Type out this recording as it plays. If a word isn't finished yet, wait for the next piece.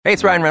Hey,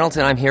 it's Ryan Reynolds,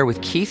 and I'm here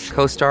with Keith,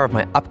 co-star of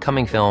my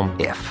upcoming film,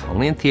 If,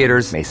 only in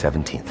theaters May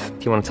 17th.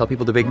 Do you want to tell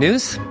people the big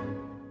news?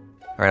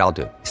 All right, I'll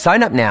do it.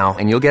 Sign up now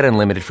and you'll get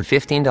unlimited for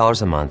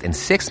 $15 a month and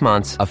 6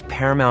 months of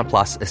Paramount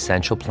Plus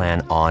Essential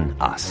Plan on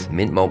us.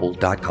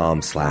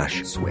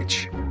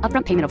 MintMobile.com/switch.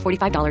 Upfront payment of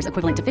 $45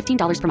 equivalent to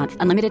 $15 per month.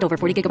 Unlimited over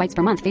 40 gigabytes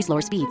per month. Face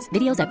lower speeds.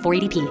 Videos at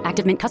 480p.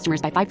 Active Mint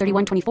customers by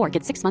 531.24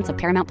 get 6 months of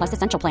Paramount Plus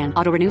Essential Plan.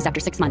 Auto renews after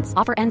 6 months.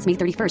 Offer ends May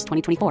 31st,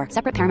 2024.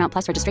 Separate Paramount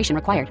Plus registration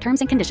required. Terms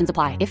and conditions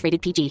apply if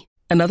rated PG.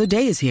 Another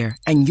day is here,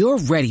 and you're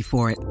ready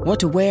for it. What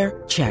to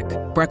wear? Check.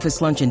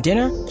 Breakfast, lunch, and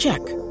dinner? Check.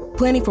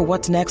 Planning for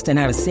what's next and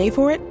how to save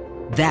for it?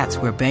 That's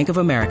where Bank of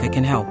America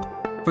can help.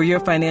 For your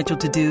financial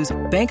to-dos,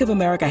 Bank of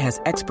America has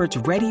experts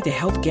ready to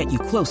help get you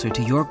closer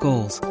to your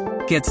goals.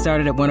 Get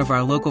started at one of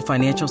our local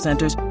financial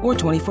centers or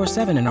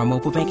 24/7 in our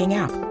mobile banking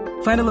app.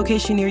 Find a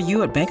location near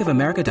you at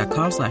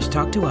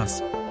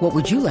bankofamerica.com/talktous. What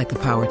would you like the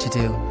power to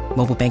do?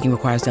 Mobile banking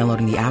requires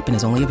downloading the app and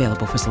is only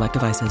available for select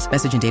devices.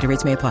 Message and data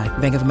rates may apply.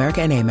 Bank of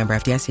America N.A., member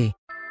FDIC.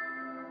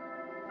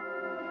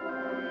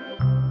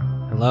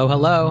 Hello,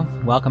 hello.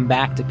 Welcome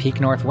back to Peak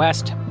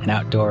Northwest, an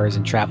outdoors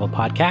and travel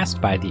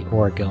podcast by the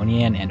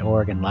Oregonian and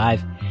Oregon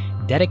Live,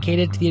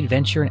 dedicated to the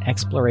adventure and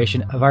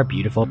exploration of our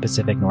beautiful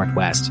Pacific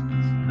Northwest.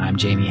 I'm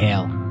Jamie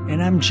Hale.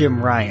 And I'm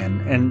Jim Ryan,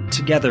 and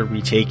together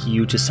we take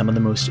you to some of the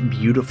most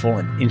beautiful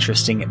and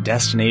interesting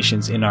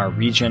destinations in our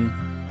region,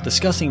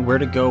 discussing where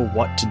to go,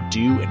 what to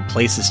do, and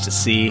places to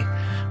see.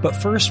 But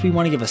first, we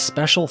want to give a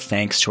special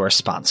thanks to our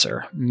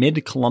sponsor,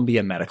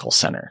 Mid-Columbia Medical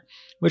Center,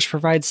 which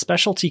provides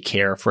specialty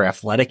care for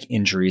athletic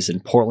injuries in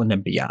Portland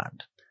and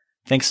beyond.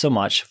 Thanks so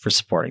much for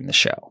supporting the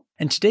show.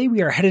 And today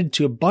we are headed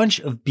to a bunch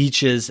of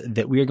beaches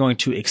that we are going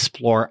to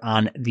explore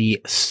on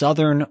the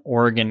southern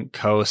Oregon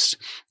coast.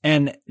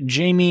 And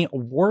Jamie,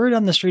 word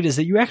on the street is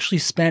that you actually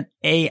spent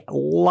a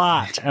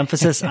lot,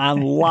 emphasis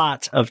on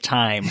lot of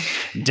time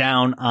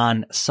down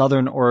on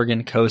southern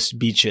Oregon coast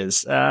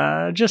beaches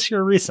just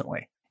here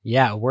recently.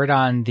 Yeah, word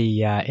on the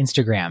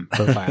Instagram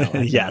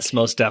profile. Yes,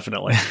 most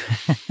definitely.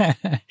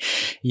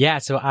 Yeah,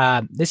 so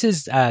this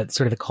is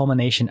sort of the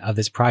culmination of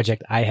this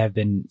project I have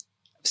been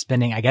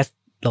spending, I guess,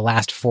 the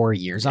last 4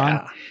 years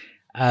on,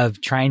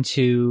 of trying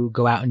to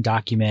go out and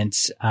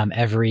document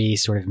every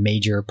sort of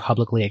major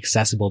publicly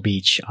accessible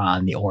beach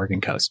on the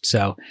Oregon coast.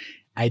 So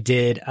I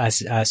did a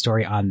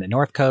story on the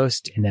North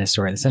Coast and then a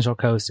story on the Central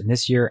Coast. And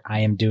this year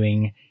I am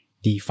doing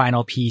the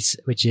final piece,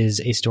 which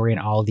is a story on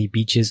all the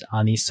beaches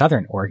on the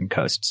southern Oregon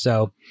coast.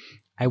 So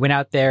I went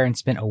out there and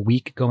spent a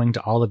week going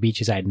to all the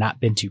beaches I had not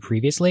been to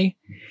previously.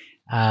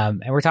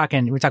 And we're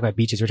talking about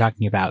beaches. We're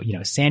talking about,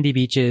 sandy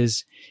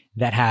beaches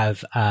that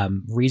have,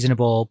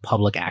 reasonable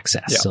public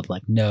access. Yeah. So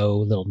like no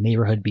little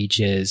neighborhood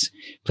beaches,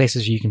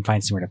 places where you can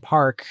find somewhere to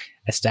park,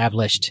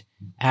 established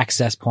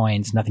access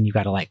points, nothing you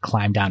got to like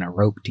climb down a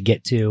rope to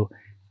get to,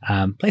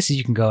 places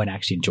you can go and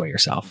actually enjoy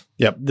yourself.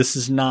 Yep. This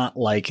is not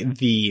like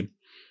the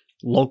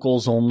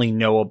locals only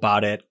know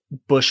about it,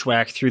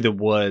 bushwhack through the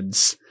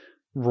woods,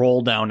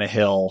 roll down a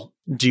hill,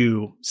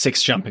 do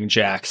 6 jumping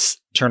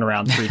jacks, turn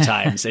around 3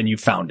 times, and you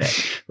found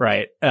it,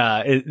 right?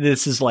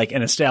 This is like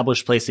an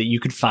established place that you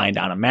could find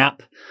on a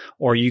map,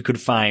 or you could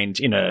find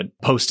in a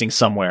posting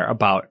somewhere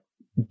about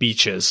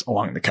beaches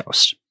along the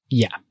coast.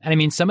 Yeah. And I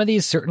mean, some of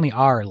these certainly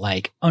are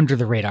like under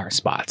the radar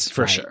spots.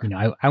 For right? sure.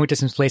 I went to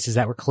some places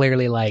that were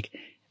clearly like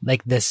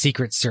the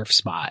secret surf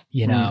spot,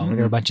 Mm-hmm. There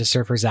were a bunch of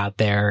surfers out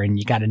there and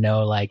you got to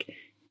know like,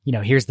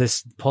 here's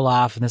this pull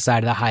off on the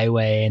side of the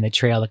highway and the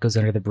trail that goes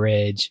under the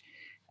bridge.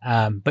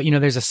 But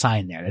there's a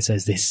sign there that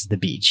says this is the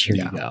beach. Here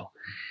you go.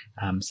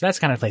 So that's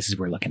kind of places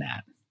we're looking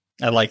at.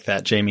 I like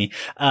that, Jamie.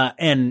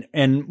 And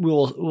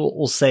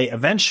we'll say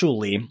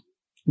eventually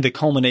the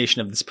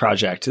culmination of this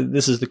project,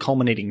 this is the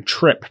culminating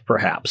trip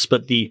perhaps,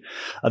 but the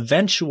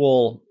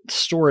eventual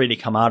story to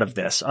come out of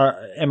this,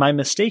 am I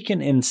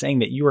mistaken in saying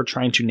that you are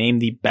trying to name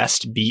the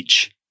best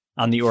beach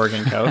on the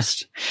Oregon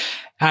coast?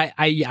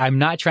 I'm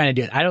not trying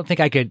to do it. I don't think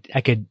I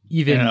could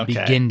even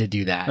begin to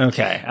do that.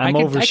 Okay. I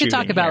could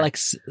talk about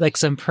like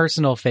some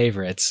personal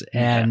favorites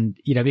and,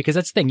 because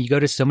that's the thing. You go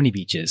to so many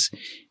beaches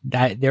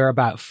that there are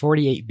about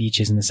 48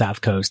 beaches in the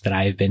South Coast that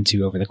I've been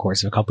to over the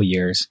course of a couple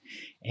years.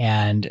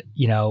 And,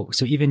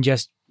 so even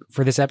just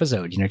for this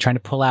episode, trying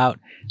to pull out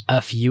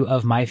a few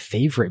of my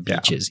favorite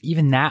beaches,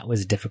 even that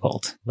was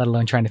difficult, let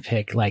alone trying to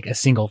pick like a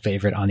single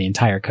favorite on the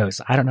entire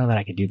coast. I don't know that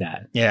I could do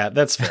that. Yeah,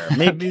 that's fair.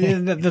 Maybe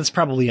that's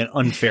probably an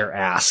unfair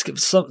ask.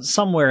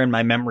 Somewhere in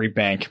my memory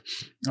bank,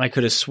 I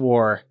could have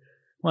swore,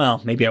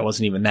 well, maybe I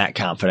wasn't even that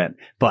confident,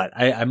 but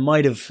I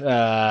might have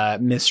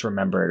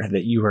misremembered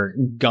that you were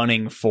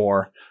gunning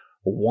for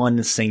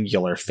one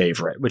singular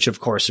favorite, which of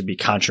course would be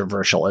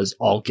controversial as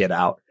all get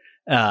out.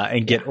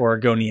 And get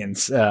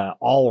Oregonians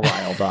all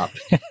riled up.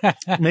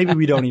 Maybe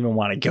we don't even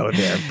want to go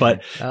there.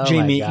 But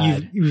Jamie,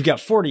 you've got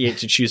 48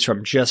 to choose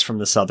from just from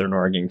the southern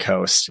Oregon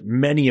coast.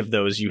 Many of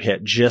those you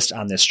hit just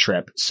on this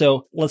trip.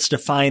 So let's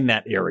define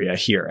that area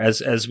here,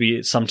 as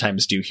we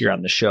sometimes do here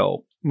on the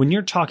show. When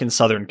you're talking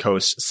southern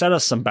coast, set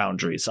us some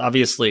boundaries.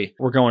 Obviously,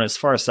 we're going as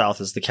far south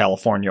as the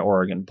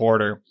California-Oregon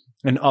border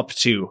and up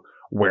to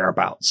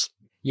whereabouts.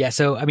 Yeah.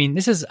 So, I mean,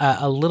 this is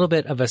a little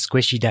bit of a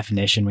squishy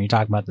definition when you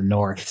talk about the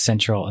North,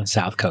 Central, and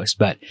South Coast,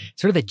 but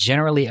sort of the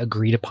generally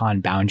agreed upon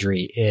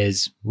boundary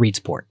is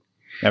Reedsport.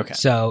 Okay.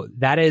 So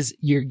that is,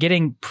 you're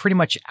getting pretty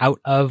much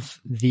out of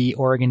the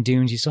Oregon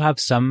dunes. You still have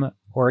some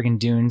Oregon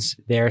dunes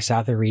there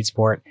south of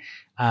Reedsport.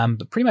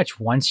 But pretty much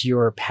once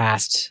you're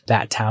past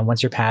that town,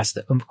 once you're past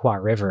the Umpqua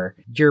River,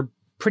 you're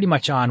pretty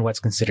much on what's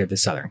considered the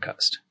southern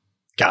coast.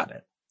 Got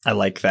it. I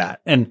like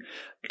that. And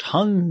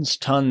tons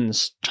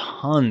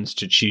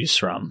to choose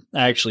from.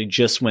 I actually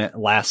just went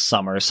last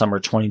summer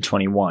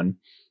 2021,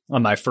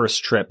 on my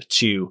first trip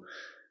to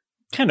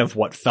kind of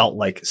what felt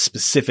like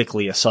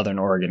specifically a Southern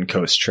Oregon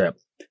coast trip.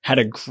 Had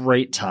a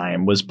great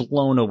time, was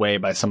blown away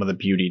by some of the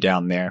beauty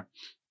down there.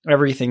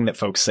 Everything that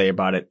folks say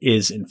about it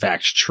is in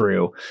fact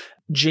true.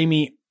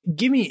 Jamie,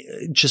 give me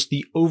just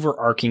the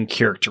overarching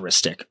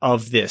characteristic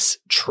of this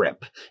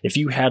trip. If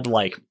you had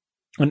like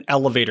an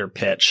elevator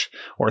pitch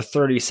or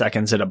 30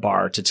 seconds at a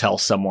bar to tell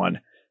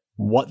someone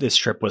what this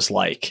trip was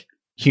like,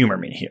 humor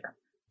me here.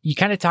 You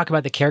kind of talk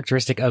about the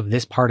characteristic of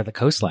this part of the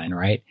coastline,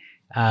 right?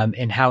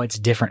 And how it's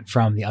different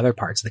from the other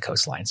parts of the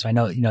coastline. So I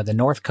know, the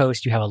North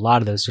Coast, you have a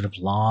lot of those sort of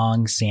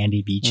long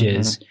sandy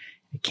beaches,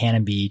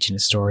 Cannon Beach and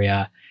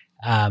Astoria.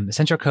 The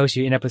Central Coast,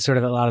 you end up with sort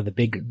of a lot of the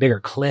bigger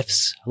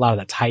cliffs, a lot of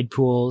the tide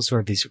pools,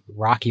 sort of these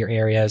rockier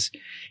areas.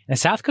 And the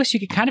South Coast, you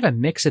get kind of a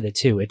mix of the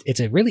two. It's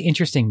a really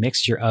interesting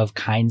mixture of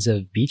kinds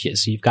of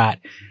beaches. So you've got,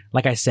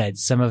 like I said,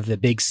 some of the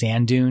big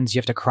sand dunes you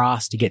have to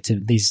cross to get to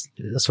these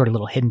sort of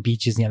little hidden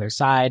beaches on the other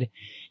side.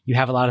 You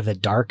have a lot of the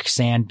dark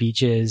sand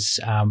beaches,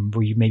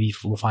 where you maybe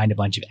will find a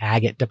bunch of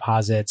agate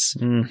deposits.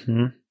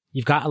 Mm-hmm.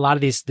 You've got a lot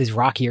of these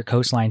rockier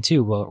coastline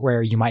too,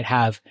 where you might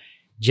have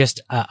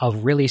just a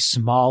really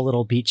small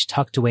little beach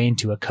tucked away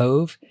into a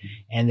cove.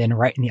 And then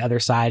right in the other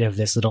side of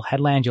this little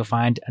headland, you'll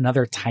find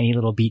another tiny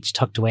little beach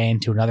tucked away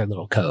into another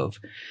little cove.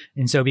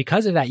 And so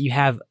because of that, you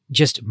have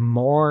just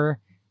more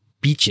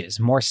beaches,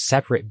 more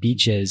separate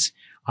beaches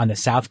on the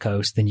South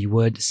Coast than you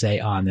would say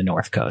on the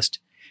North Coast.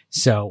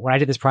 So when I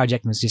did this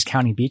project and was just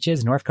counting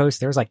beaches, North Coast,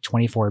 there was like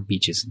 24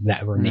 beaches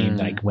that were named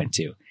that I went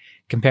to,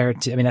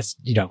 compared to, I mean, that's,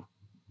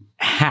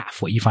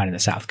 half what you find in the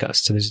South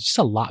Coast. So there's just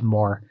a lot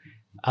more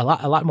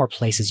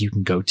places you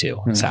can go to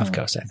on the South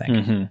Coast, I think.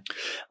 Mm-hmm.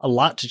 A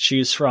lot to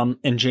choose from.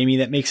 And Jamie,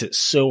 that makes it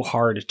so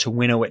hard to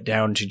winnow it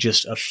down to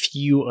just a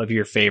few of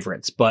your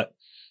favorites, but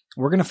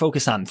we're going to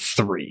focus on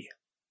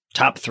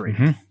top three.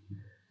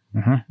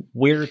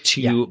 Where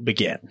to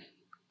begin?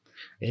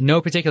 In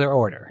no particular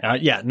order.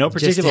 No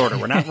particular order.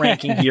 We're not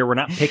ranking here. We're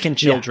not picking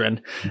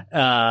children.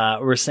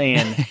 We're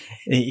saying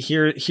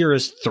here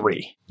is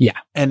three. Yeah.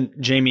 And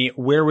Jamie,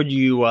 where would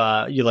you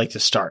like to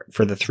start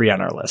for the three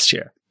on our list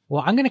here?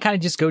 Well, I'm going to kind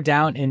of just go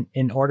down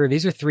in order.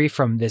 These are three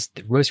from the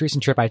most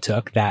recent trip I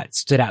took that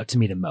stood out to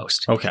me the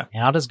most. Okay.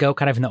 And I'll just go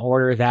kind of in the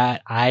order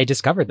that I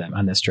discovered them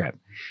on this trip.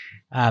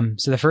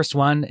 So the first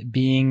one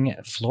being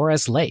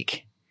Flores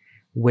Lake,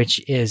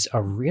 which is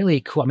a really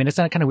cool, I mean, it's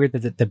not kind of weird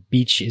that the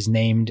beach is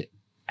named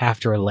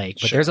after a lake,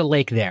 but there's a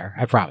lake there,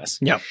 I promise.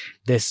 Yeah.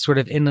 This sort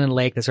of inland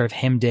lake that's sort of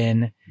hemmed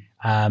in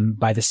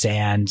by the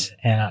sand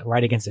and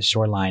right against the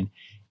shoreline.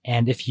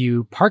 And if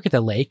you park at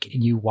the lake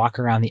and you walk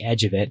around the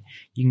edge of it,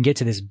 you can get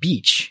to this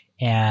beach.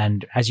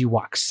 And as you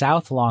walk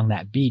south along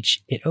that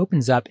beach, it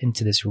opens up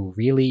into this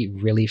really,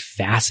 really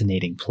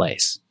fascinating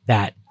place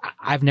that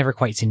I've never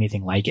quite seen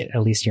anything like it,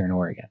 at least here in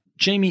Oregon.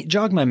 Jamie,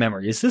 jog my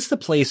memory. Is this the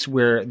place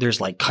where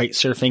there's like kite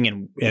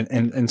surfing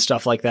and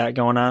stuff like that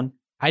going on?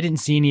 I didn't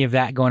see any of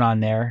that going on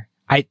there.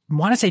 I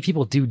want to say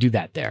people do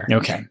that there.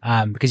 Okay.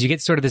 Because you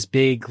get sort of this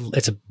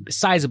it's a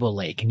sizable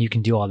lake and you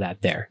can do all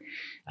that there.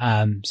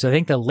 So I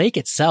think the lake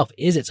itself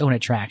is its own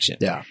attraction.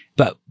 Yeah.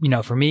 But,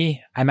 for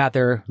me, I'm out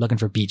there looking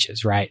for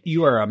beaches, right?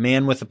 You are a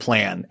man with a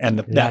plan, and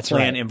that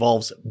plan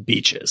involves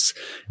beaches.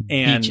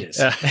 And,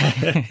 beaches.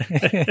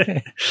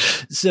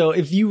 So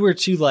if you were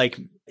to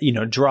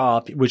draw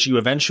up, which you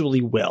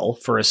eventually will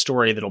for a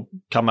story that'll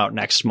come out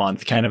next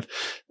month, kind of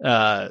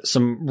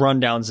some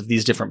rundowns of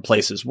these different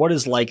places, what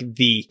is like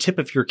the tip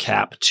of your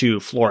cap to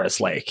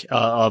Flores Lake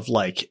of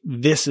like,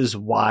 this is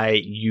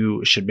why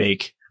you should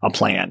make a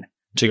plan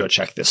to go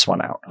check this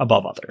one out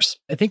above others?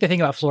 I think the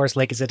thing about Flores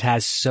Lake is it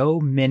has so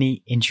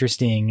many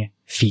interesting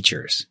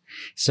features.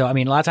 So, I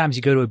mean, a lot of times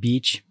you go to a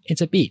beach,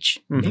 it's a beach.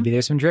 Mm-hmm. Maybe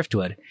there's some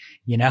driftwood,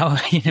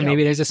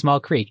 maybe there's a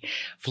small creek.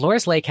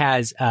 Flores Lake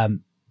has,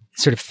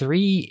 sort of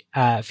three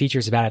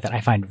features about it that I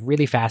find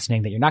really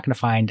fascinating that you're not going to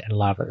find in a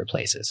lot of other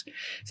places.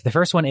 So the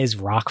first one is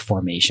rock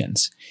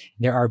formations.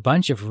 There are a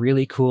bunch of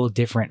really cool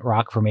different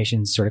rock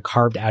formations sort of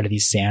carved out of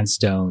these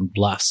sandstone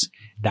bluffs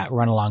that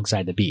run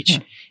alongside the beach.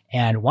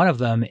 And one of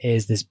them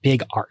is this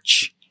big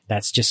arch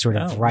that's just sort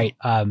of right.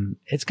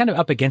 It's kind of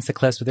up against the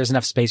cliffs, but there's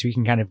enough space where you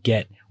can kind of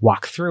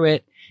walk through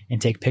it and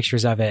take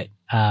pictures of it.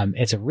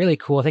 It's a really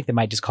cool, I think they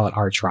might just call it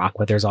arch rock,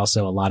 but there's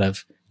also a lot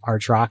of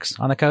arch rocks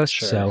on the coast.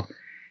 Sure. So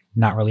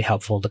not really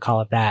helpful to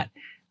call it that.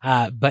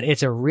 But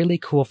it's a really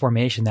cool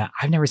formation that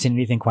I've never seen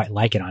anything quite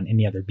like it on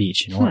any other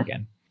beach in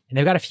Oregon. And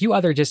they've got a few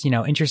other just,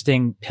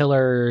 interesting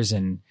pillars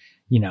and,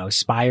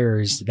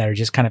 spires that are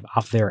just kind of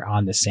off there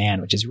on the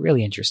sand, which is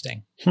really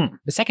interesting.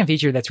 The second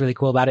feature that's really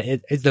cool about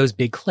it is those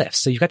big cliffs.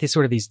 So you've got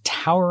these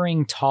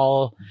towering,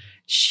 tall,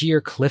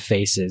 sheer cliff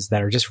faces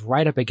that are just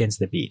right up against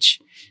the beach.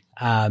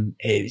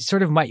 It's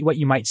sort of what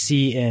you might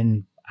see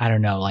in, I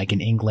don't know, like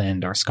in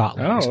England or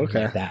Scotland or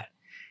something like that.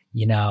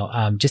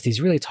 Just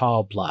these really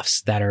tall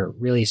bluffs that are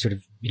really sort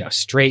of,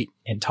 straight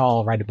and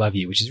tall right above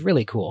you, which is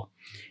really cool.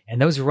 And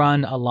those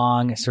run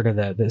along sort of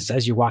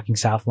as you're walking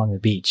south along the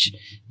beach,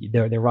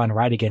 they run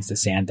right against the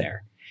sand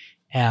there.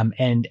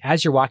 And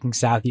as you're walking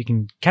south, you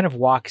can kind of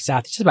walk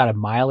south just about a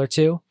mile or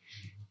two,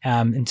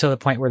 until the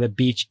point where the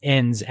beach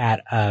ends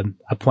at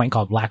a point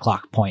called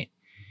Blacklock Point.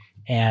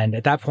 And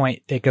at that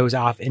point, it goes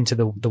off into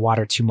the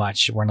water too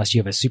much, or unless you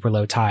have a super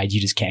low tide, you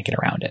just can't get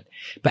around it.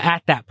 But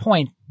at that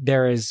point,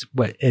 there is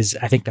what is,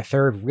 I think, the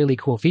third really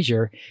cool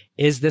feature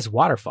is this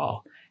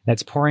waterfall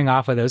that's pouring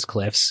off of those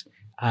cliffs,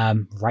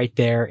 right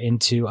there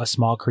into a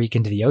small creek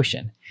into the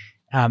ocean.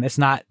 It's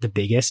not the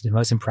biggest and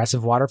most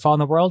impressive waterfall in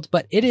the world,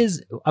 but it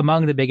is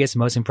among the biggest,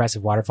 most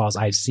impressive waterfalls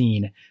I've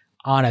seen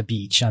on a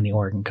beach on the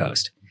Oregon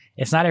coast.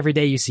 It's not every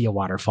day you see a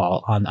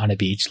waterfall on a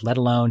beach, let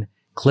alone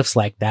cliffs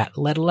like that,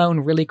 let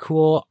alone really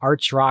cool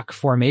arch rock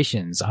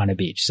formations on a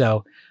beach.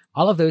 So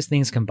all of those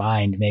things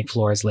combined make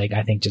Flores Lake,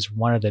 I think, just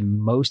one of the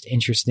most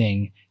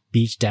interesting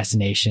beach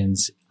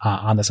destinations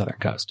on the southern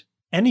coast.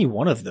 Any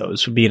one of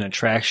those would be an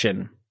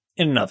attraction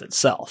in and of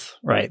itself,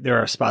 right? There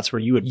are spots where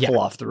you would pull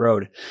off the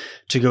road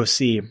to go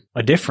see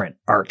a different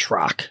arch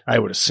rock, I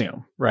would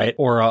assume, right?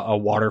 Or a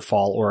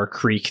waterfall or a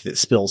creek that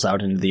spills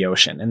out into the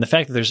ocean. And the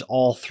fact that there's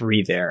all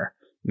three there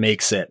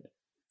makes it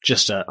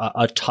just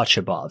a touch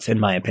above, in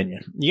my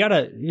opinion. You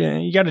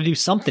gotta do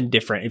something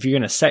different if you're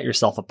going to set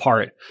yourself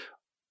apart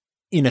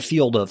in a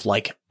field of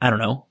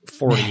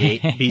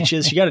 48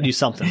 beaches. You got to do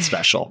something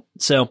special.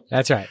 So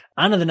that's right.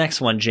 On to the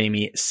next one,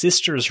 Jamie.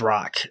 Sisters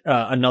Rock,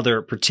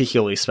 another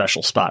particularly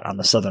special spot on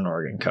the southern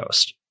Oregon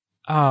coast.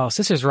 Oh,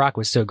 Sisters Rock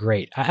was so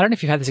great. I don't know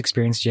if you've had this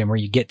experience, Jim, where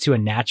you get to a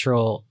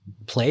natural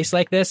place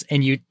like this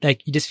and you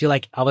just feel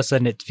like all of a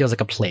sudden it feels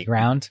like a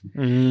playground.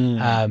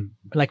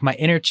 Like my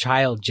inner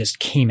child just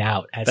came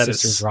out at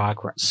Sisters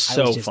Rock.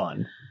 So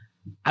fun.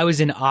 I was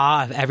in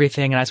awe of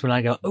everything, and I just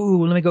want to go, oh,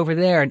 let me go over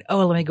there, and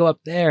oh, let me go up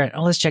there, and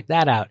oh, let's check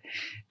that out.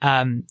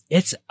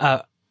 It's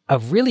a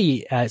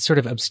really sort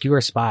of obscure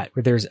spot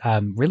where there's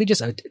really just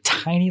a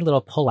tiny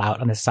little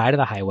pullout on the side of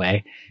the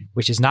highway,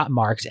 which is not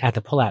marked at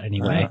the pullout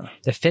anyway,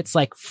 that fits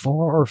like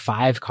 4 or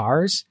 5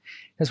 cars.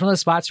 It's one of those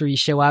spots where you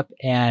show up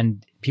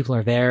and people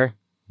are there,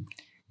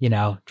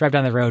 drive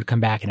down the road,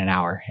 come back in an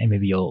hour, and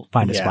maybe you'll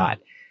find a spot.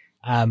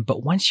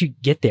 But once you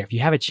get there, if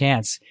you have a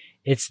chance,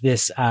 it's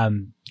this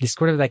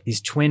sort of like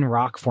these twin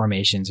rock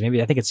formations.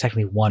 Maybe I think it's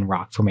technically one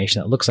rock formation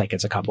that looks like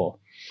it's a couple.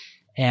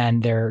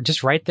 And they're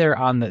just right there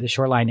on the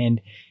shoreline. And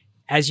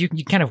as you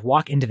kind of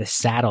walk into the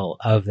saddle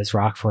of this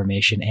rock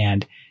formation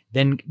and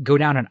then go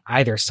down on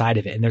either side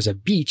of it. And there's a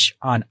beach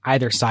on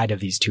either side of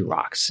these two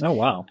rocks. Oh,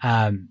 wow.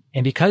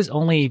 And because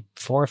only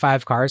 4 or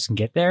 5 cars can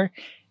get there,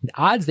 the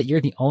odds that you're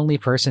the only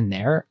person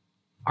there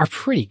are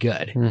pretty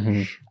good.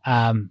 The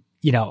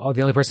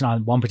only person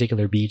on one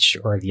particular beach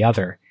or the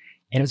other.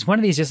 And it was one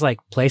of these just like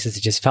places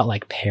that just felt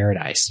like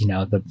paradise.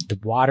 The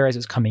water as it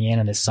was coming in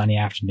on this sunny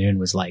afternoon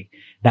was like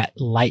that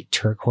light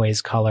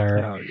turquoise color.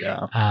 Oh,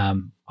 yeah.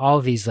 All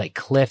of these like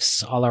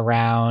cliffs all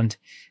around.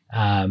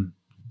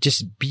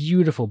 Just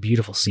beautiful,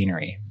 beautiful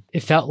scenery.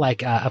 It felt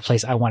like a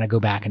place I want to go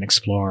back and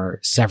explore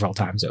several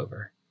times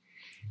over.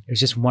 It was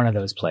just one of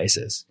those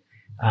places.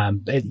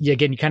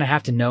 Again, you kind of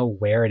have to know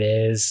where it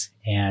is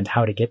and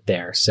how to get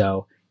there.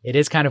 So it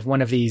is kind of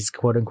one of these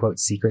quote unquote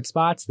secret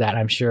spots that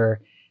I'm sure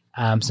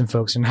some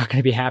folks are not going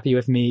to be happy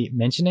with me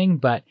mentioning,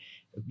 but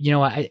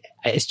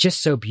it's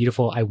just so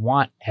beautiful. I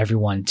want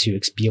everyone to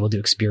be able to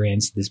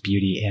experience this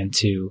beauty and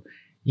to,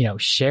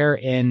 share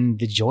in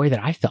the joy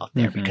that I felt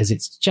there because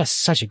it's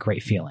just such a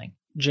great feeling.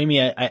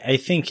 Jamie, I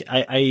think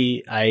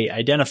I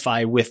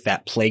identify with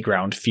that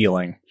playground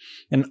feeling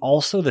and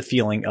also the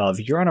feeling of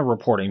you're on a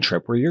reporting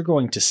trip where you're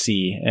going to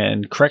see,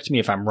 and correct me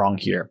if I'm wrong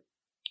here,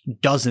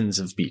 dozens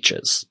of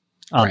beaches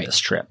on this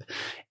trip.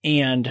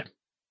 And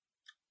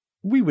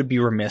we would be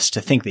remiss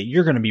to think that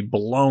you're going to be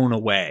blown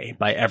away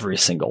by every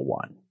single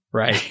one,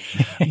 right?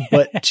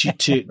 But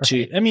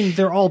I mean,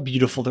 they're all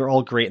beautiful. They're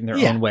all great in their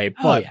own way,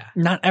 but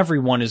not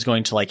everyone is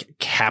going to like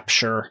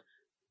capture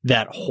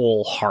that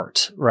whole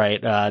heart,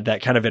 right?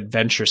 That kind of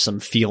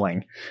adventuresome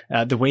feeling,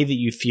 the way that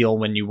you feel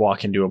when you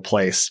walk into a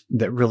place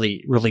that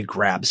really, really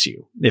grabs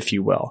you, if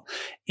you will.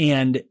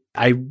 And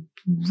I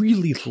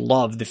really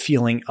love the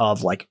feeling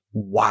of like,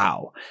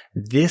 wow,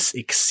 this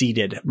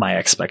exceeded my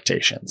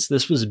expectations.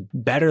 This was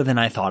better than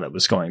I thought it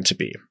was going to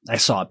be. I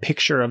saw a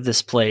picture of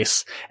this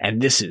place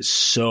and this is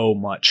so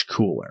much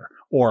cooler.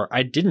 Or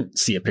I didn't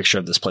see a picture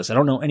of this place. I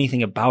don't know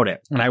anything about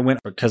it. And I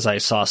went because I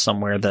saw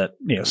somewhere that,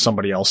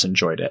 somebody else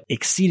enjoyed it.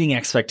 Exceeding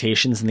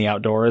expectations in the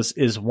outdoors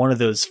is one of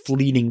those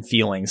fleeting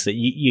feelings that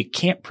you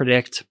can't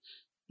predict.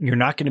 You're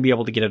not going to be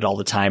able to get it all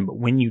the time. But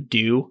when you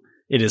do,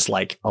 it is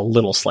like a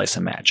little slice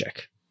of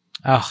magic.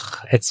 Oh,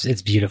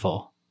 it's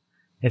beautiful.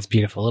 It's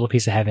beautiful. A little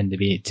piece of heaven to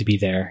be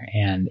there.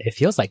 And it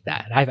feels like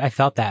that. I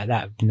felt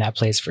that in that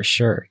place for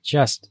sure.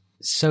 Just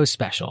so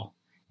special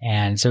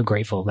and so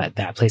grateful that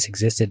that place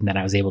existed and that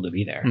I was able to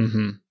be there.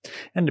 Mm-hmm.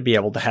 And to be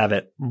able to have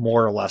it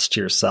more or less to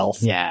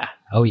yourself. Yeah.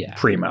 Oh yeah.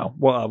 Primo.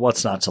 Well,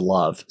 what's not to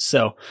love?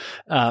 So,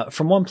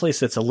 from one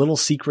place that's a little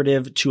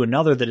secretive to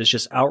another that is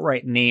just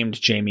outright named,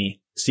 Jamie,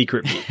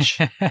 Secret Beach.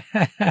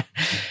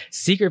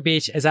 Secret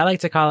Beach, as I like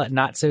to call it,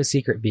 not so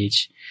secret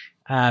beach.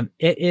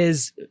 It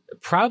is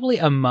probably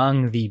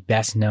among the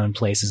best known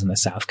places on the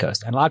South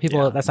Coast. And a lot of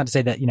people, that's not to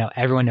say that,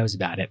 everyone knows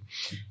about it.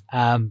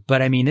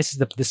 But I mean, this is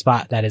the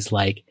spot that is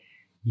like,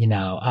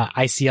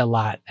 I see a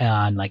lot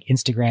on like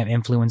Instagram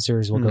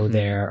influencers will go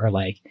there, or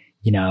like,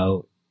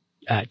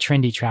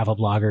 trendy travel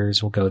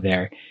bloggers will go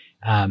there.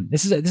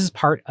 This is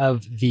part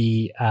of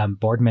the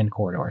Boardman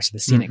corridor, so the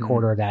scenic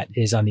corridor that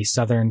is on the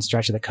southern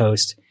stretch of the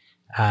coast,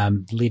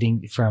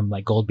 leading from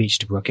like Gold Beach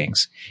to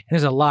Brookings. And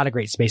there's a lot of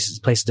great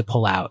places to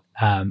pull out.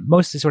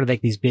 Mostly sort of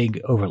like these big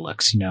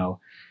overlooks.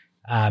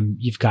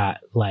 You've got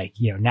like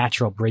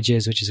Natural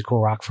Bridges, which is a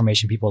cool rock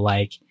formation people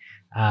like.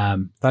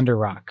 Thunder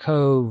Rock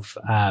Cove.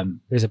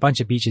 There's a bunch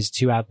of beaches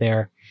too out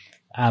there.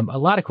 A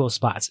lot of cool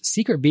spots.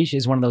 Secret Beach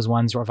is one of those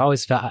ones where I've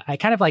always felt I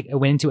kind of like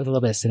went into it with a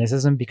little bit of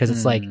cynicism because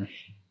it's like,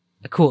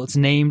 cool, it's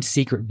named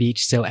Secret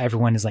Beach, so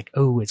everyone is like,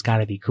 oh, it's got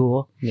to be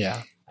cool.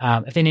 Yeah.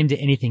 If they named it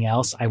anything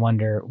else, I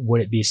wonder,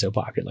 would it be so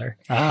popular?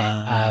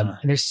 And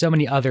there's so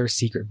many other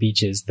secret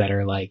beaches that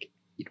are like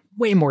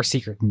way more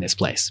secret than this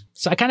place.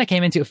 So I kind of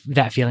came into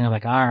that feeling of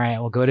like, all right,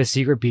 we'll go to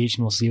Secret Beach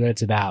and we'll see what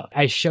it's about.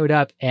 I showed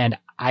up and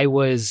I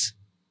was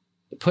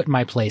put in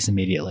my place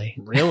immediately.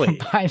 Really?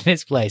 By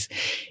this place.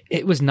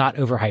 It was not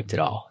overhyped at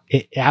all.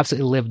 It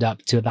absolutely lived up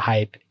to the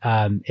hype.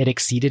 It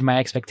exceeded my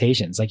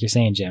expectations, like you're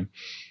saying, Jim.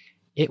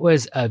 It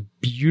was a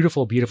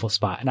beautiful, beautiful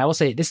spot. And I will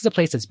say this is a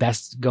place that's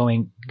best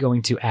going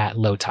to at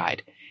low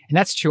tide. And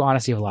that's true,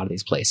 honestly, of a lot of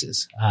these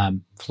places.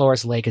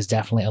 Flores Lake is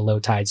definitely a low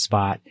tide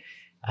spot.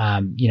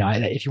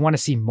 If you want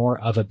to see more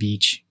of a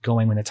beach,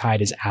 going when the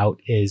tide is out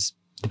is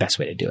the best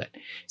way to do it.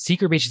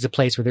 Secret Beach is a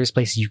place where there's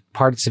places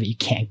parts of it you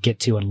can't get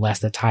to unless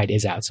the tide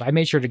is out. So I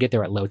made sure to get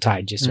there at low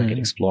tide just so I could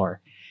explore.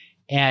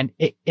 And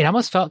it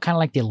almost felt kind of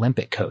like the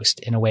Olympic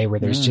coast in a way where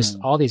there's just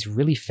all these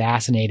really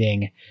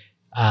fascinating,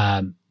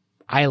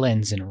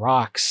 islands and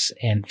rocks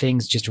and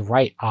things just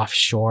right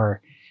offshore.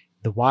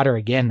 The water,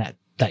 again,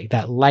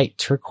 that light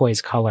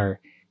turquoise color.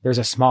 There's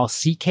a small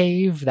sea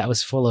cave that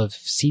was full of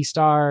sea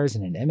stars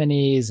and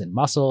anemones and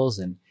mussels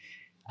and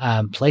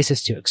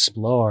places to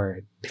explore,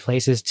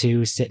 places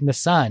to sit in the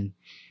sun.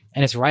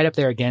 And it's right up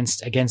there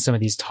against some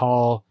of these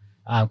tall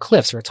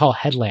cliffs, or a tall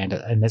headland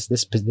in this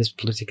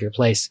particular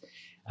place,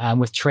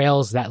 with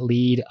trails that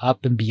lead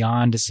up and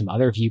beyond to some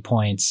other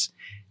viewpoints.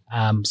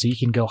 So you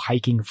can go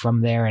hiking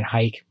from there and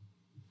hike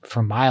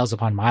for miles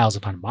upon miles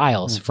upon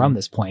miles from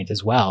this point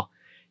as well.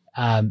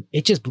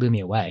 It just blew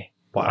me away.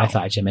 Wow. I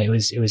thought, Jim, it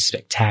was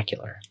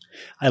spectacular.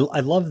 I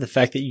love the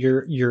fact that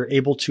you're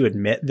able to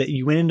admit that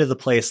you went into the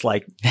place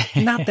like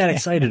not that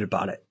excited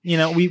about it.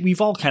 We've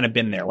all kind of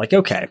been there. Like,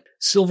 okay,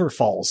 Silver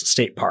Falls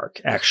State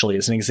Park actually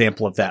is an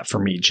example of that for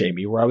me,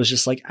 Jamie, where I was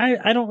just like,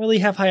 I don't really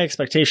have high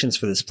expectations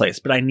for this place,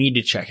 but I need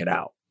to check it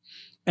out.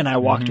 And I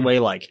walked away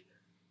like,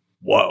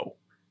 whoa,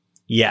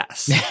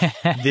 yes,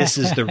 this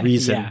is the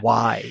reason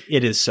why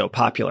it is so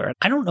popular.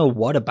 I don't know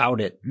what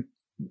about it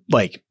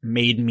like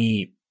made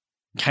me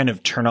kind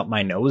of turn up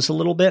my nose a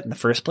little bit in the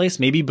first place,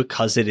 maybe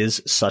because it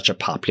is such a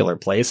popular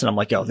place. And I'm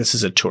like, oh, this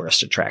is a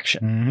tourist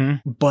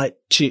attraction. But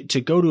to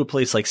go to a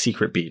place like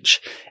Secret Beach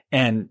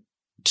and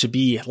to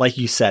be, like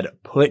you said,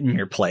 put in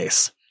your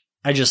place,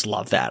 I just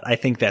love that. I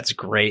think that's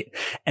great.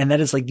 And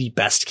that is like the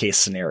best case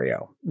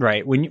scenario,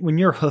 right? When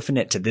you're hoofing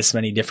it to this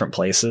many different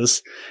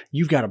places,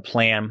 you've got a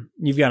plan,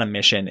 you've got a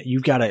mission,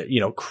 you've got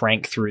to,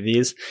 crank through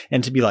these,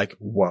 and to be like,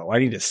 whoa, I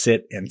need to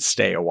sit and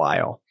stay a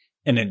while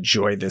and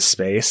enjoy this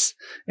space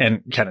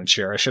and kind of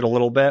cherish it a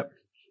little bit.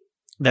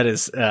 That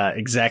is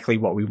exactly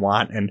what we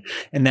want. And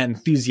that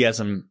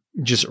enthusiasm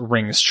just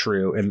rings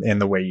true in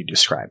the way you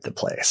describe the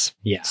place.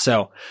 Yeah.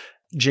 So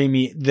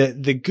Jamie,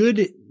 the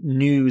good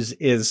news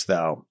is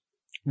though,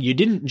 you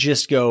didn't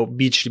just go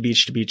beach to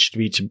beach to beach to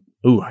beach.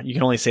 Ooh, you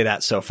can only say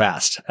that so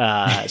fast,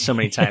 so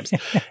many times.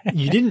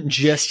 You didn't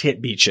just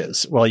hit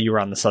beaches while you were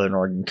on the Southern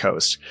Oregon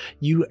coast.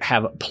 You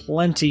have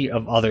plenty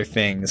of other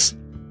things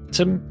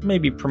to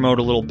maybe promote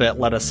a little bit,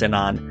 let us in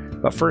on.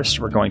 But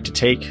first, we're going to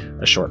take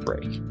a short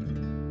break.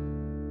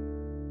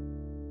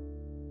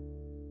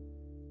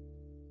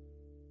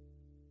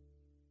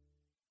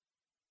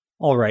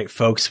 All right,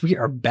 folks, we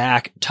are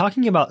back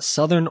talking about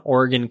Southern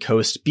Oregon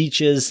coast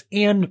beaches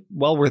and,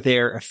 while we're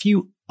there, a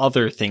few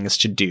other things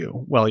to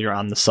do while you're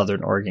on the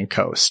Southern Oregon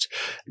coast.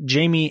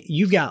 Jamie,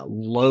 you've got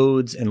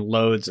loads and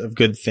loads of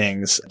good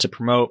things to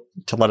promote,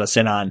 to let us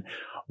in on,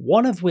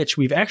 one of which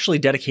we've actually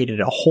dedicated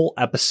a whole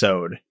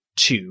episode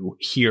to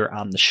here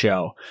on the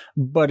show,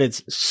 but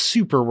it's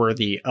super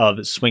worthy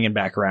of swinging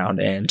back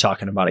around and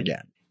talking about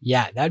again.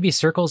 Yeah, that would be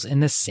Circles in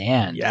the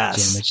Sand,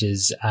 Yes. Jim, which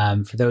is,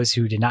 for those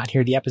who did not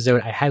hear the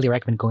episode, I highly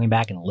recommend going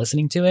back and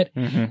listening to it.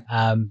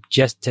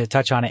 Just to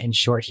touch on it in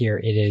short here,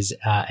 it is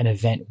an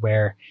event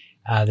where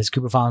this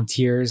group of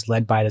volunteers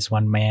led by this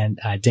one man,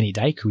 Denny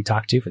Dyke, who we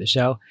talked to for the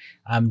show,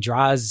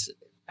 draws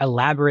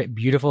elaborate,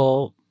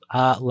 beautiful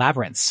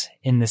labyrinths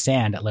in the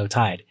sand at low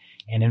tide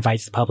and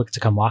invites the public to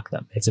come walk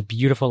them. It's a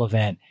beautiful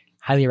event.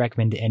 Highly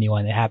recommend to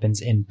anyone. It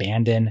happens in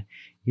Bandon.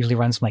 Usually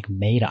runs from like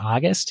May to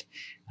August.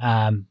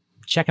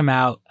 Check them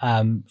out.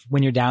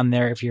 When you're down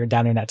there, if you're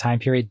down there in that time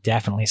period,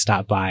 definitely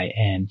stop by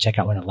and check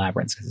out one of the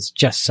labyrinths because it's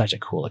just such a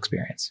cool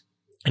experience.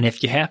 And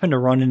if you happen to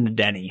run into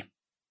Denny,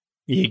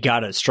 you got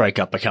to strike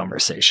up a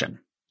conversation.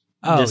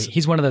 Oh,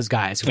 he's one of those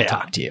guys who will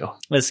talk to you.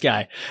 This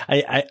guy,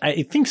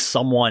 I think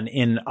someone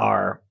in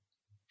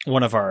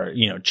one of our,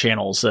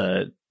 channels,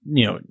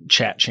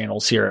 chat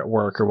channels here at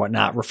work or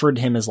whatnot, referred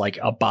to him as like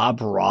a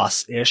Bob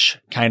Ross-ish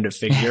kind of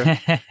figure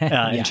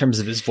in terms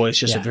of his voice,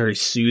 just a very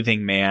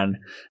soothing man,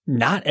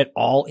 not at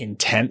all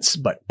intense,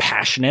 but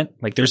passionate.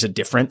 Like there's a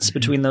difference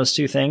between those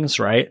two things,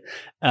 right?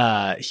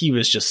 He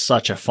was just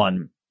such a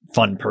fun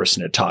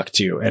person to talk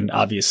to and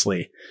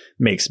obviously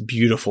makes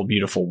beautiful,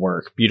 beautiful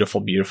work,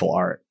 beautiful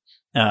art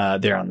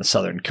there on the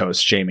Southern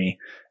Coast, Jamie.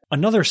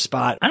 Another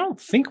spot I don't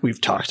think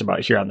we've talked about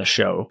here on the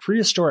show,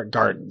 Prehistoric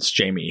Gardens,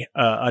 Jamie,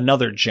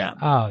 another gem.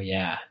 Oh,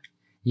 yeah.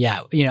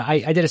 Yeah.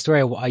 I did a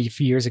story a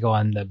few years ago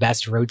on the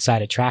best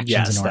roadside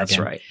attractions in Oregon. That's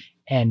right.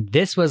 And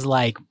this was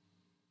like,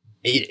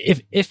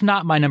 if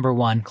not my number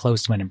one,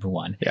 close to my number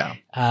one. Yeah.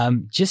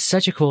 Just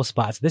such a cool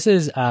spot. So this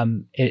is,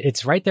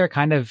 it's right there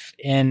kind of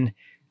in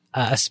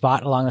a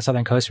spot along the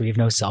Southern Coast where you have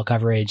no cell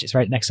coverage. It's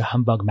right next to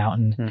Humbug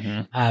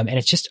Mountain. And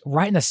it's just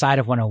right in the side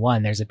of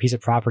 101. There's a piece of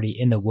property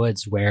in the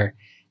woods where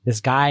this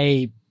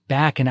guy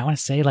back in, I want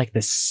to say like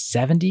the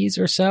 70s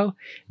or so,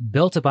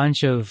 built a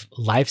bunch of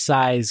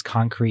life-size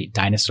concrete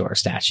dinosaur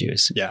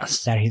statues.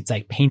 Yes. That he's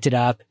like painted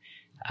up.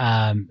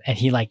 And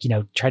he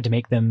tried to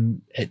make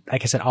them,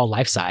 like I said, all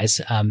life-size.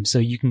 So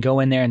you can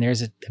go in there and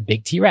there's a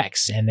big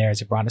T-Rex and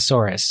there's a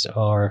Brontosaurus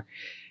or,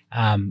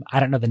 I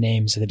don't know the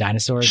names of the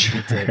dinosaurs. You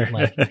need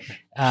to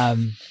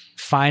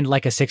find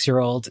like a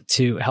 6-year-old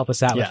to help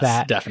us out with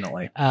that.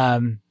 Definitely.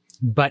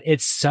 But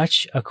it's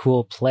such a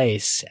cool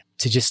place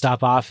to just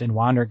stop off and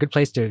wander. A good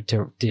place to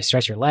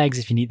stretch your legs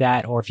if you need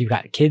that, or if you've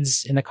got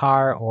kids in the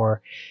car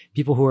or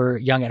people who are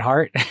young at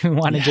heart and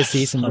want to just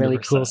see some really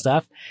 100%. Cool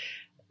stuff.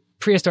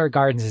 Prehistoric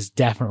Gardens is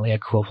definitely a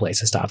cool place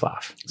to stop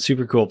off.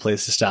 Super cool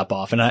place to stop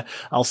off. And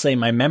I'll say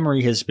my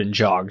memory has been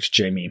jogged,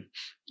 Jamie.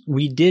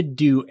 We did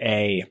do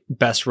a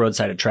Best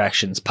Roadside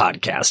Attractions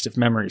podcast, if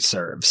memory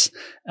serves.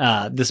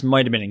 This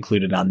might have been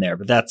included on there,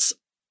 but that's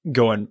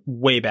going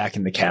way back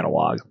in the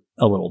catalog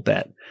a little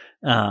bit.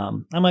 I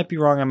might be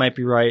wrong. I might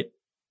be right.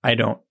 I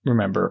don't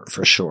remember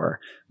for sure,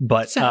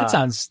 but that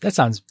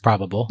sounds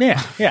probable.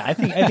 Yeah. I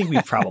think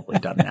we've probably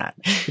done that.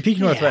 The Peak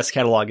Northwest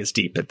catalog is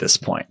deep at this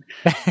point.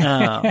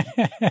 I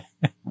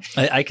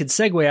could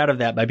segue out of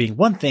that by being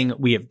one thing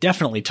we have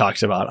definitely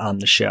talked about on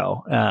the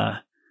show.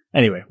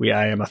 Anyway,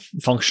 I am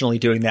functionally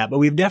doing that, but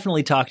we've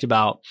definitely talked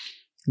about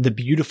the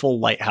beautiful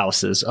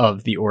lighthouses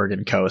of the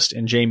Oregon coast.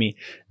 And Jamie,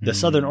 the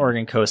Southern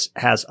Oregon coast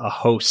has a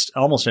host,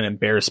 almost an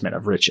embarrassment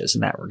of riches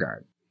in that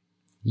regard.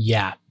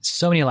 Yeah,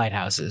 so many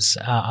lighthouses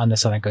on the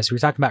Southern coast. We were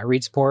talking about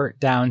Reedsport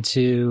down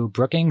to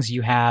Brookings.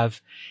 You have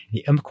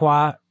the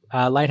Umpqua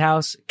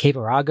Lighthouse, Cape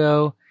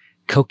Arago,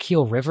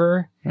 Coquille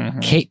River,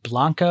 Cape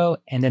Blanco,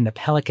 and then the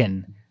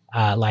Pelican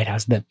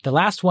Lighthouse. The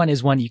last one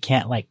is one you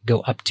can't like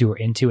go up to or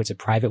into. It's a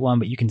private one,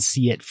 but you can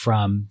see it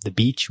from the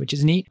beach, which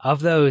is neat.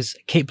 Of those,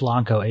 Cape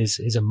Blanco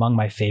is among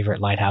my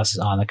favorite lighthouses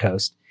on the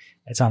coast.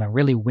 It's on a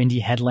really windy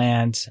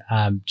headland,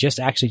 just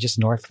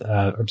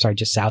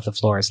south of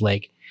Flores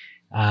Lake.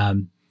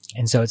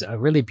 And so it's a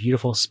really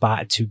beautiful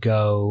spot to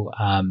go,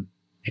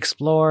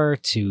 explore,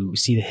 to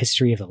see the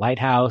history of the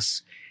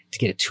lighthouse, to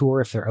get a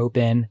tour if they're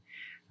open.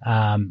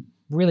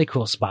 Really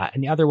cool spot.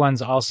 And the other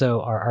ones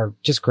also are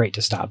just great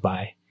to stop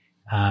by.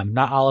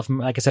 Not all of them,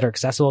 like I said, are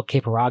accessible.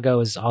 Cape Arago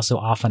is also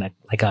off on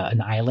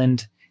an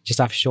island just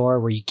offshore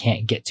where you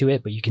can't get to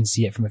it, but you can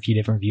see it from a few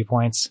different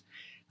viewpoints.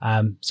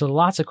 So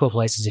lots of cool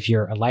places if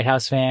you're a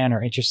lighthouse fan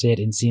or interested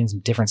in seeing some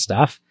different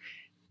stuff.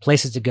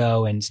 Places to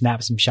go and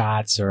snap some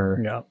shots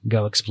or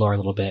go explore a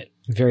little bit.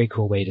 Very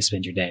cool way to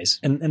spend your days.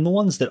 And the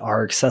ones that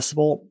are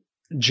accessible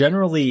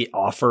generally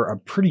offer a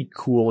pretty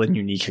cool and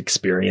unique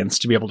experience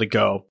to be able to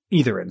go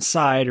either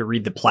inside or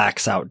read the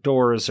plaques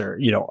outdoors or,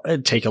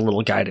 take a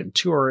little guided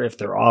tour if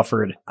they're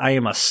offered. I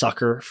am a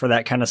sucker for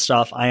that kind of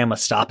stuff. I am a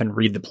stop and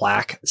read the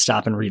plaque,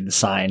 stop and read the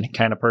sign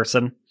kind of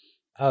person.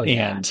 Oh,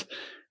 yeah. And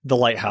the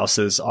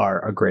lighthouses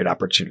are a great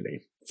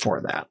opportunity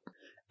for that.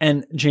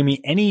 And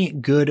Jamie, any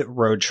good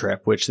road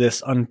trip, which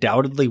this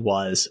undoubtedly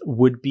was,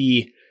 would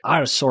be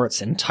out of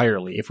sorts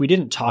entirely if we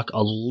didn't talk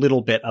a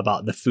little bit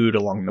about the food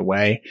along the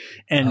way.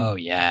 And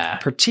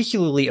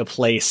particularly a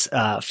place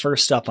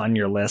first up on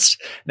your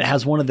list that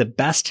has one of the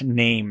best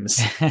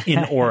names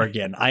in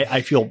Oregon.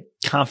 I feel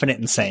confident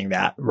in saying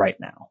that right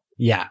now.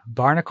 Yeah.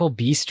 Barnacle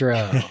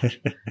Bistro.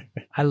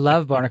 I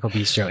love Barnacle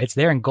Bistro. It's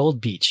there in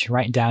Gold Beach,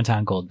 right in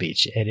downtown Gold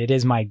Beach. It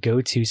is my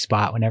go-to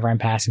spot whenever I'm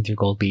passing through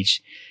Gold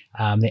Beach.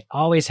 They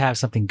always have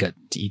something good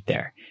to eat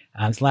there.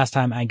 So last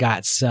time I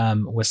got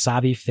some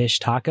wasabi fish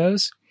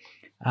tacos,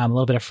 a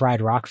little bit of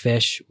fried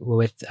rockfish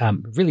with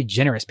really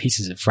generous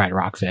pieces of fried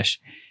rockfish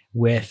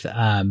with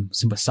some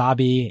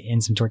wasabi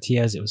and some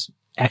tortillas. It was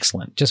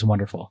excellent, just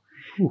wonderful.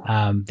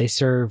 They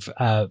serve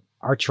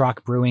Arch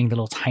Rock Brewing, the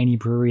little tiny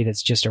brewery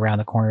that's just around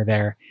the corner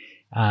there.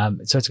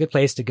 So it's a good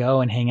place to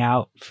go and hang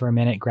out for a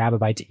minute, grab a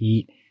bite to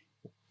eat.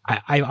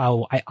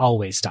 I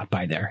always stop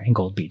by there in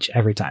Gold Beach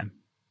every time.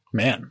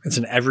 Man, it's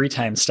an every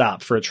time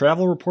stop. For a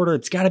travel reporter,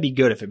 it's got to be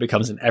good if it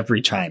becomes an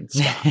every time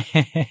stop.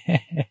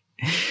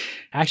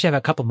 I actually have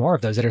a couple more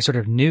of those that are sort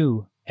of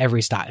new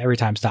every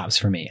time stops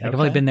for me. Like I've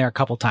only been there a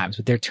couple times,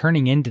 but they're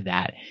turning into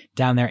that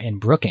down there in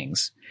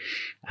Brookings.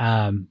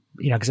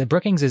 Because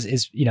Brookings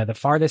is the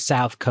farthest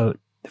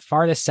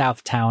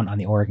south town on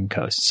the Oregon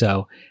coast.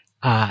 So,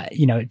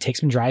 it takes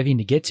some driving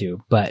to get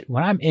to, but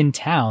when I'm in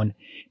town,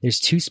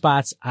 there's two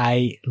spots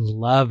I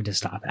love to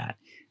stop at.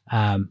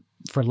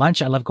 For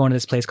lunch, I love going to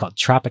this place called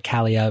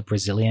Tropicalia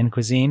Brazilian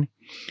Cuisine.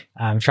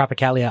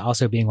 Tropicalia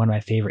also being one of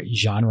my favorite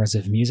genres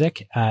of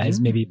music,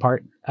 is maybe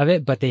part of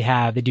it, but they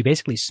do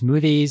basically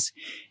smoothies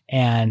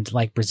and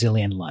like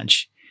Brazilian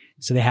lunch.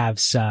 So they have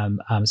some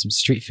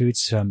street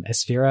foods, some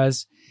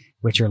esfiras,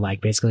 which are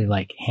basically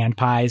hand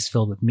pies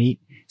filled with meat,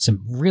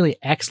 some really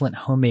excellent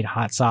homemade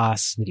hot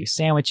sauce. They do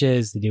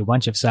sandwiches. They do a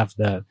bunch of stuff.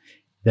 The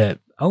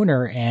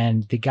owner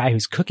and the guy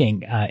who's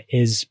cooking,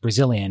 is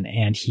Brazilian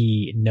and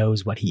he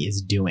knows what he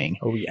is doing.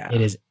 Oh yeah.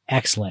 It is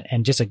excellent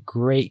and just a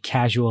great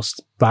casual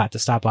spot to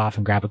stop off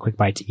and grab a quick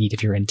bite to eat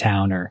if you're in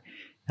town or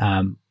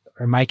in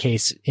my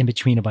case, in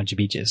between a bunch of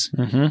beaches.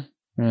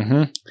 Mm-hmm.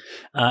 Mm-hmm.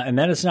 And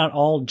that is not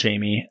all,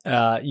 Jamie.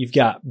 You've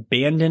got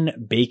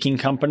Bandon Baking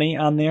Company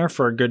on there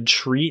for a good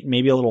treat,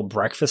 maybe a little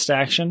breakfast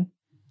action.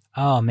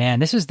 Oh man,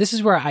 this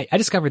is where I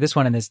discovered this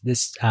one in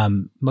this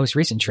most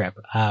recent trip,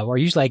 where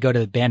usually I go to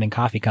the Bandon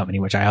Coffee Company,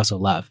 which I also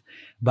love,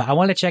 but I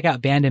wanted to check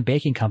out Bandon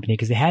Baking Company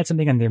because they had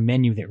something on their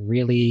menu that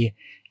really,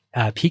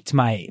 piqued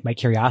my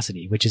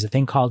curiosity, which is a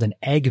thing called an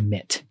egg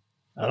mitt.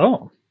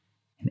 Oh,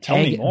 tell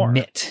me more.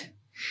 Mitt.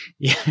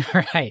 Yeah,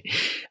 right.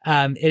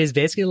 It is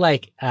basically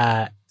like,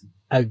 a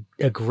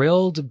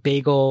grilled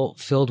bagel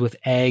filled with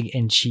egg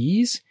and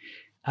cheese.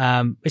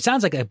 It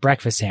sounds like a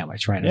breakfast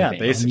sandwich, right? Yeah,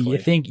 basically.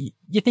 I mean,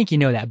 you think you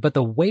know that, but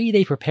the way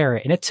they prepare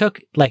it, and it took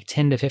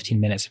 10 to 15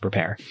 minutes to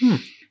prepare.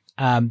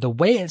 The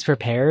way it's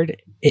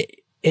prepared,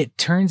 it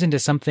turns into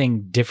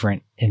something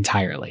different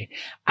entirely.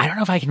 I don't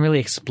know if I can really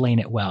explain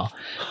it well.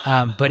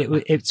 But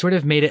it sort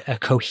of made it a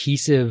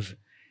cohesive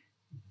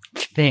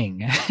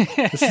thing.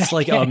 This is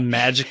like a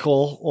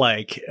magical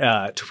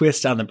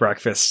twist on the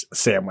breakfast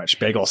sandwich,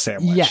 bagel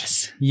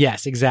sandwich.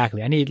 Yes,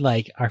 exactly. I need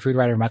our food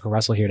writer Michael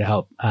Russell here to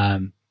help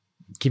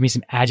give me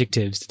some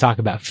adjectives to talk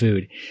about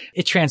food.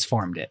 It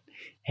transformed it,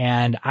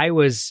 and I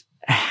was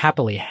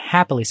happily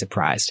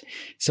surprised.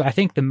 So I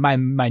think my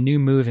new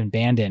move in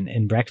Bandon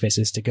in breakfast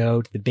is to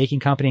go to the baking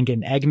company and get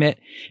an egg mitt,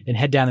 then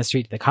head down the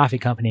street to the coffee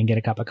company and get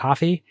a cup of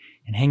coffee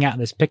and hang out on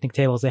those picnic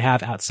tables they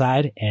have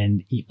outside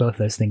and eat both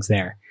those things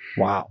there.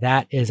 Wow.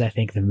 That is, I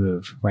think, the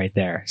move right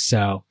there.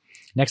 So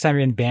next time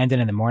you're in Bandon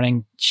in the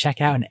morning,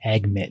 check out an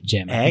egg mitt,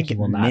 Jim. You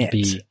will not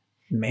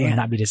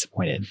be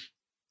disappointed.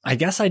 I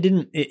guess I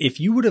didn't, if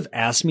you would have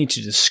asked me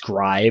to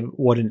describe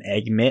what an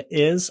egg mitt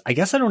is, I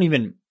guess I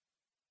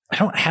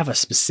don't have a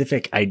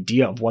specific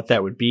idea of what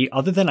that would be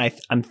other than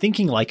I'm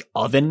thinking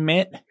oven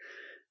mitt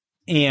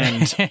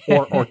and,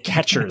 or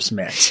catcher's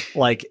mitt,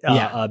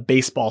 a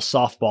baseball,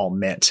 softball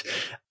mitt.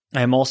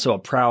 I'm also a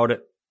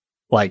proud,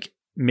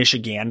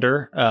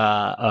 Michigander,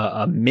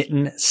 a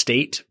mitten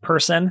state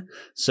person.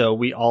 So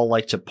we all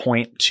like to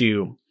point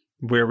to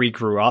where we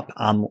grew up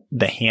on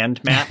the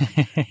hand mat,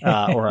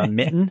 or a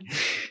mitten.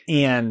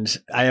 And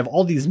I have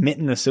all these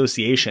mitten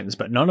associations,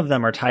 but none of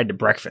them are tied to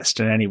breakfast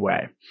in any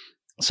way.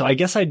 So I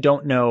guess I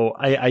don't know.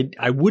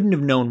 I wouldn't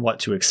have known what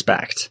to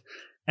expect.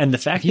 And the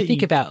fact that you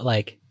think about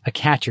a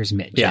catcher's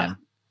mitt, Jim. Yeah.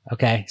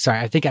 Okay. Sorry.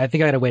 I think I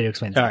got a way to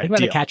explain that. Think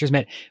about a catcher's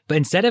mitt, but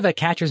instead of a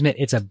catcher's mitt,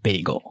 it's a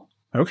bagel.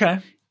 Okay.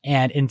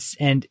 And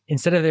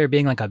instead of there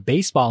being a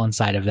baseball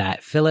inside of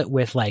that, fill it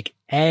with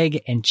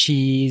egg and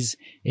cheese.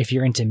 If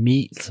you're into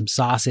meat, some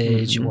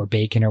sausage or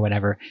bacon or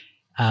whatever,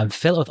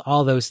 fill it with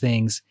all those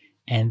things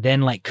and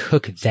then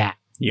cook that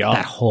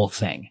whole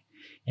thing.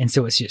 And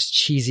so it's just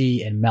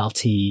cheesy and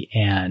melty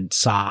and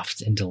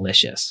soft and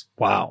delicious.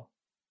 Wow.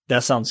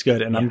 That sounds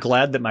good. And I'm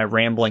glad that my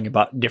rambling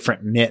about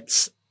different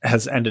mitts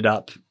has ended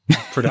up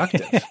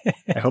productive.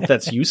 I hope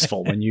that's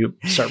useful when you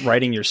start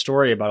writing your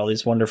story about all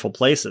these wonderful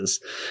places.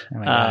 Oh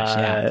my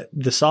gosh,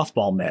 the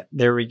softball mitt.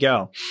 There we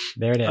go.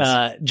 There it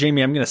is.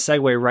 Jamie, I'm going to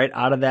segue right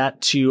out of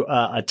that to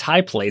a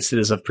Thai place that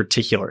is of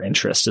particular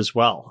interest as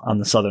well on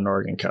the Southern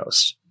Oregon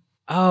coast.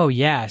 Oh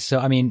yeah. So,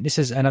 I mean, this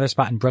is another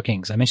spot in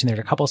Brookings. I mentioned there's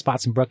a couple of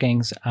spots in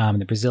Brookings,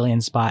 the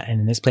Brazilian spot, and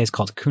in this place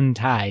called Kun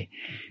Thai,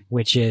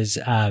 which is,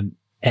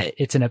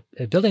 it's in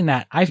a building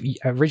that I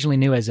originally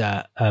knew as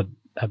a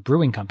a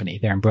brewing company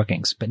there in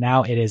Brookings, but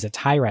now it is a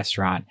Thai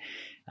restaurant.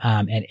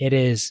 And it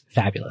is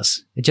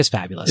fabulous. It's just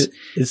fabulous.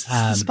 Is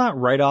the spot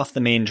right off the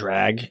main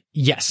drag?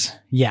 Yes.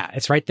 Yeah.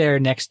 It's right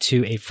there next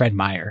to a Fred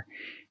Meyer.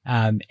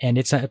 And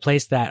it's a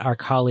place that our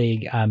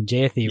colleague,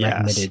 Jayathi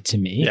recommended to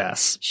me.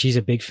 Yes. She's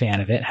a big fan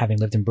of it, having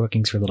lived in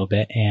Brookings for a little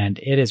bit, and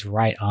it is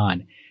right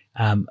on.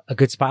 A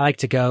good spot I like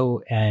to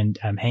go and,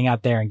 hang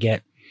out there and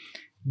get,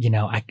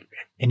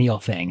 any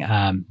old thing.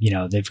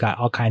 They've got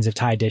all kinds of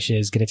Thai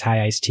dishes, get a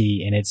Thai iced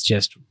tea, and it's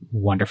just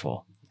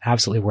wonderful.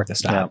 Absolutely worth a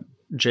stop. Yeah.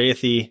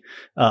 Jayathi,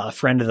 a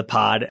friend of the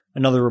pod,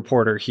 another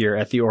reporter here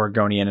at the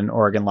Oregonian and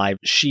Oregon Live.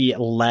 She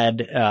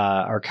led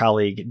our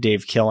colleague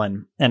Dave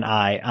Killen and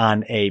I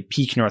on a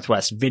Peak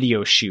Northwest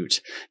video shoot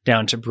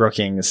down to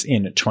Brookings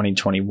in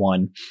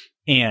 2021.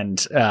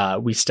 And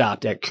we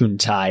stopped at Khun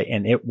Thai,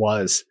 and it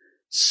was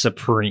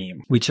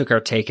supreme. We took our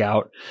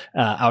takeout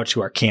out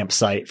to our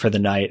campsite for the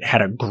night,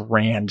 had a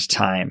grand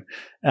time.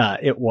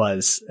 It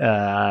was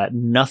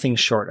nothing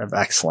short of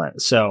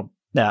excellent. So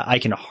I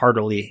can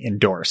heartily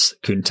endorse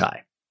Khun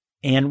Thai.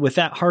 And with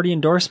that hearty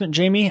endorsement,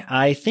 Jamie,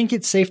 I think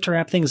it's safe to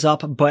wrap things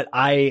up, but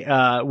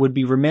I would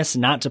be remiss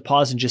not to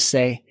pause and just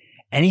say,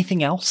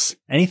 anything else?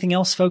 Anything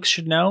else folks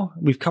should know?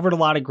 We've covered a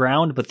lot of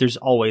ground, but there's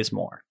always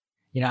more.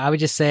 I would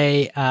just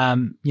say,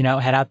 head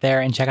out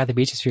there and check out the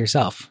beaches for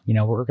yourself.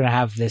 We're going to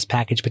have this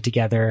package put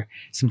together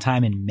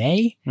sometime in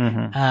May.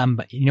 Mm-hmm.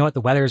 But you know what?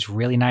 The weather is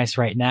really nice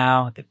right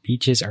now. The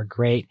beaches are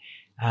great.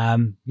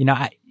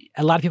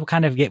 A lot of people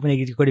kind of when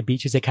they go to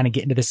beaches, they kind of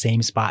get into the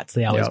same spots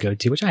they always go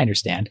to, which I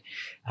understand.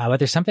 But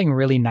there's something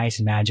really nice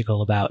and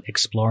magical about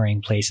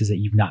exploring places that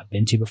you've not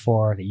been to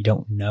before, that you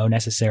don't know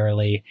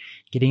necessarily,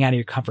 getting out of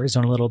your comfort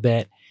zone a little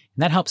bit.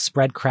 And that helps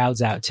spread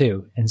crowds out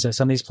too. And so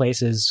some of these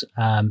places,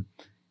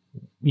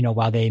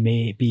 while they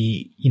may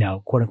be,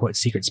 quote unquote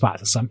secret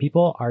spots, some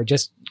people are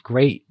just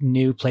great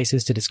new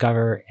places to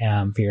discover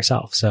for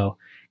yourself. So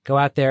go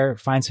out there,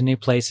 find some new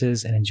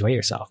places and enjoy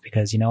yourself,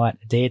 because you know what?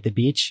 A day at the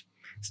beach,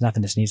 it's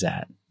nothing to sneeze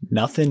at.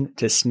 Nothing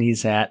to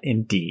sneeze at,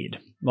 indeed.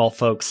 Well,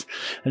 folks,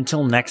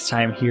 until next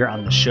time here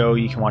on the show,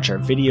 you can watch our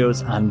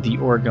videos on the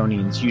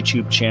Oregonians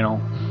YouTube channel,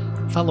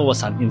 follow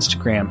us on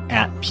Instagram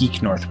at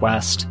Peak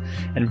Northwest,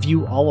 and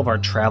view all of our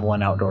travel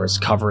and outdoors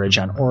coverage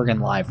on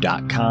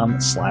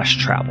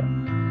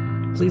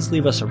OregonLive.com/travel. Please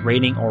leave us a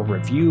rating or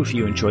review if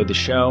you enjoyed the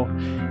show.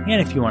 And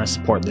if you want to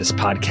support this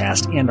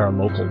podcast and our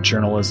local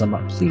journalism,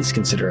 please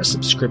consider a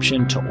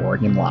subscription to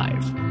Oregon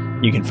Live.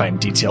 You can find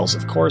details,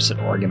 of course, at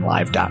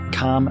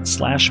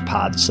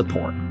OregonLive.com/pod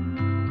support.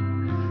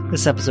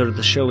 This episode of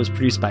the show was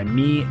produced by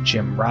me,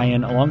 Jim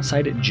Ryan,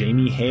 alongside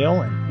Jamie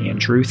Hale and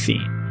Andrew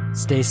Thien.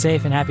 Stay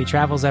safe and happy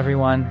travels,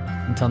 everyone.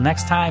 Until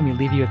next time, we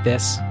leave you with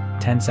this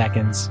 10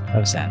 seconds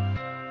of Zen.